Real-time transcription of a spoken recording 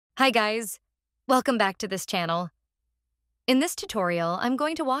Hi guys, welcome back to this channel. In this tutorial, I'm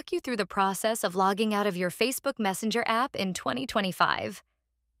going to walk you through the process of logging out of your Facebook Messenger app in 2025.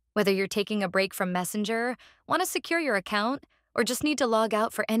 Whether you're taking a break from Messenger, want to secure your account, or just need to log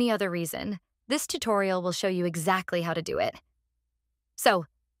out for any other reason, this tutorial will show you exactly how to do it. So,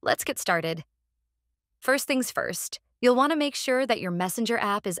 let's get started. First things first, you'll want to make sure that your Messenger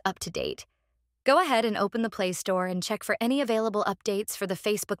app is up to date. Go ahead and open the Play Store and check for any available updates for the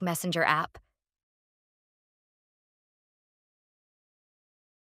Facebook Messenger app.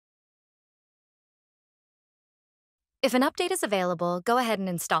 If an update is available, go ahead and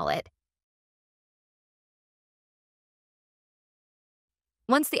install it.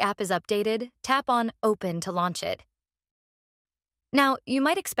 Once the app is updated, tap on Open to launch it. Now, you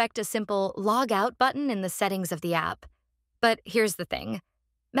might expect a simple Log Out button in the settings of the app. But here's the thing.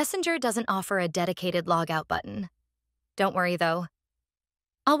 Messenger doesn't offer a dedicated logout button. Don't worry, though.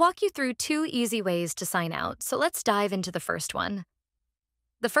 I'll walk you through two easy ways to sign out, so let's dive into the first one.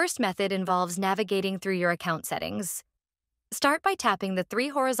 The first method involves navigating through your account settings. Start by tapping the three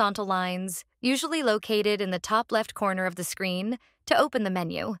horizontal lines, usually located in the top left corner of the screen, to open the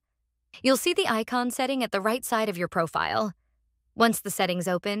menu. You'll see the icon setting at the right side of your profile. Once the settings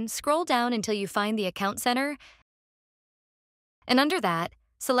open, scroll down until you find the Account Center, and under that,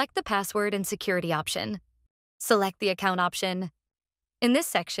 select the Password and Security option. Select the Account option. In this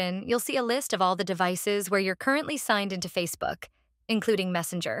section, you'll see a list of all the devices where you're currently signed into Facebook, including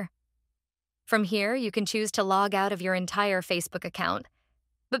Messenger. From here, you can choose to log out of your entire Facebook account.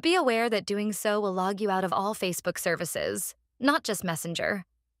 But be aware that doing so will log you out of all Facebook services, not just Messenger.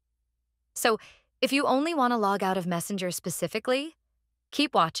 So, if you only want to log out of Messenger specifically,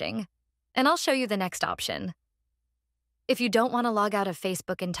 keep watching, and I'll show you the next option. If you don't want to log out of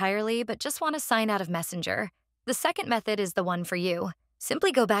Facebook entirely but just want to sign out of Messenger, the second method is the one for you.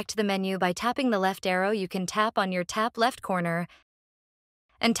 Simply go back to the menu by tapping the left arrow you can tap on your top left corner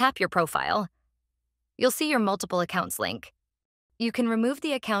and tap your profile. You'll see your multiple accounts link. You can remove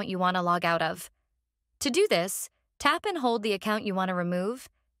the account you want to log out of. To do this, tap and hold the account you want to remove,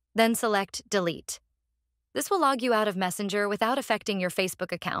 then select Delete. This will log you out of Messenger without affecting your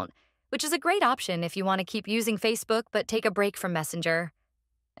Facebook account, which is a great option if you want to keep using Facebook but take a break from Messenger.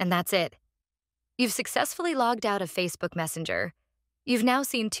 And that's it. You've successfully logged out of Facebook Messenger. You've now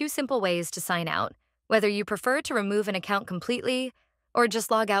seen two simple ways to sign out, whether you prefer to remove an account completely or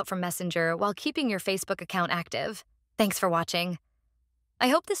just log out from Messenger while keeping your Facebook account active. Thanks for watching. I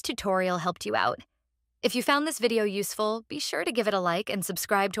hope this tutorial helped you out. If you found this video useful, be sure to give it a like and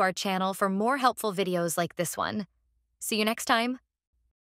subscribe to our channel for more helpful videos like this one. See you next time.